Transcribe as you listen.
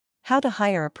How to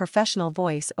hire a professional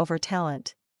voice-over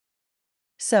talent.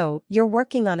 So, you're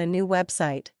working on a new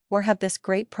website, or have this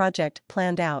great project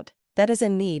planned out that is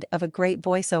in need of a great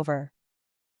voiceover.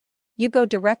 You go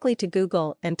directly to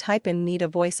Google and type in "need a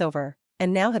voiceover,"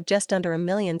 and now have just under 1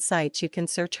 million sites you can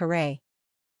search. Hooray!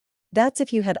 That's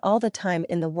if you had all the time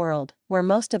in the world, where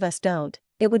most of us don't.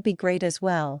 It would be great as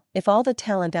well if all the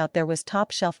talent out there was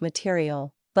top-shelf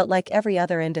material, but like every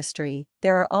other industry,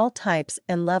 there are all types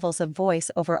and levels of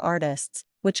voice-over artists,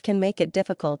 which can make it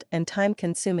difficult and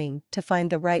time-consuming to find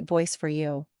the right voice for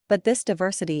you. But this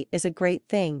diversity is a great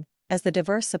thing, as the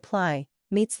diverse supply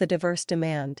meets the diverse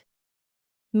demand.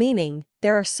 Meaning,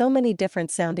 there are so many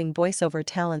different sounding voiceover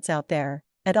talents out there,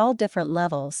 at all different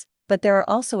levels, but there are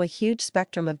also a huge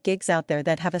spectrum of gigs out there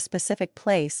that have a specific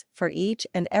place for each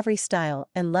and every style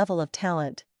and level of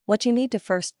talent. What you need to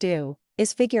first do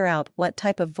is figure out what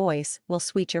type of voice will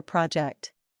suit your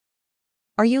project.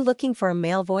 Are you looking for a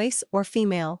male voice or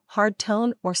female, hard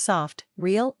tone or soft,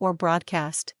 real or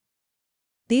broadcast?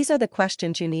 These are the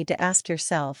questions you need to ask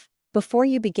yourself before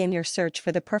you begin your search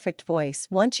for the perfect voice.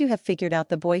 Once you have figured out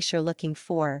the voice you're looking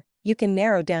for, you can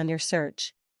narrow down your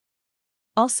search.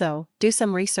 Also, do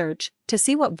some research to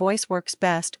see what voice works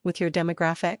best with your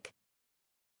demographic.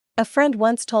 A friend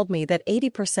once told me that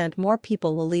 80% more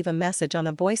people will leave a message on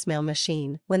a voicemail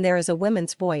machine when there is a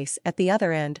woman's voice at the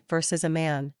other end versus a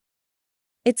man.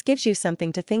 It gives you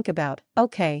something to think about.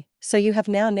 Okay, so you have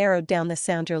now narrowed down the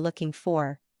sound you're looking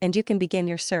for, and you can begin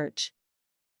your search.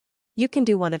 You can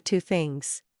do one of two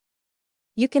things.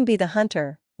 You can be the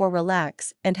hunter, or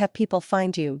relax and have people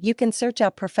find you. You can search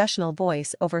out professional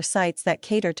voice-over sites that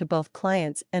cater to both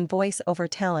clients and voice-over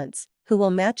talents, who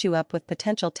will match you up with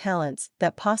potential talents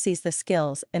that possess the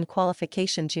skills and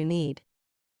qualifications you need.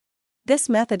 This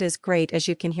method is great as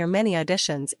you can hear many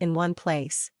auditions in one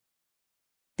place.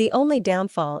 The only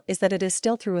downfall is that it is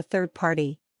still through a third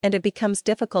party, and it becomes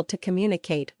difficult to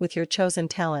communicate with your chosen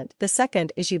talent. The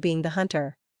second is you being the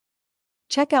hunter.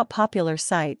 Check out popular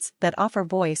sites that offer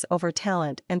voice-over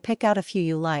talent and pick out a few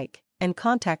you like, and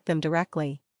contact them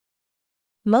directly.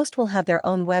 Most will have their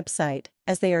own website,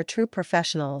 as they are true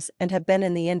professionals and have been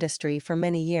in the industry for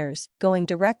many years. Going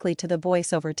directly to the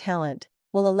voice-over talent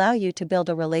will allow you to build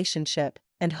a relationship,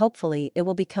 and hopefully it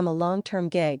will become a long-term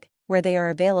gig, where they are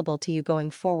available to you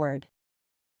going forward.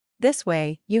 This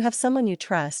way, you have someone you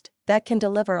trust that can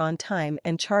deliver on time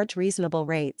and charge reasonable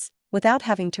rates, without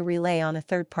having to rely on a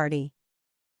third party.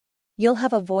 You'll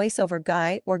have a voice-over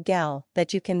guy or gal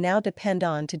that you can now depend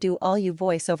on to do all your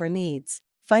voice-over needs.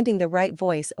 Finding the right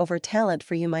voice-over talent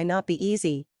for you might not be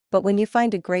easy, but when you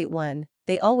find a great one,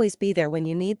 they always be there when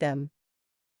you need them.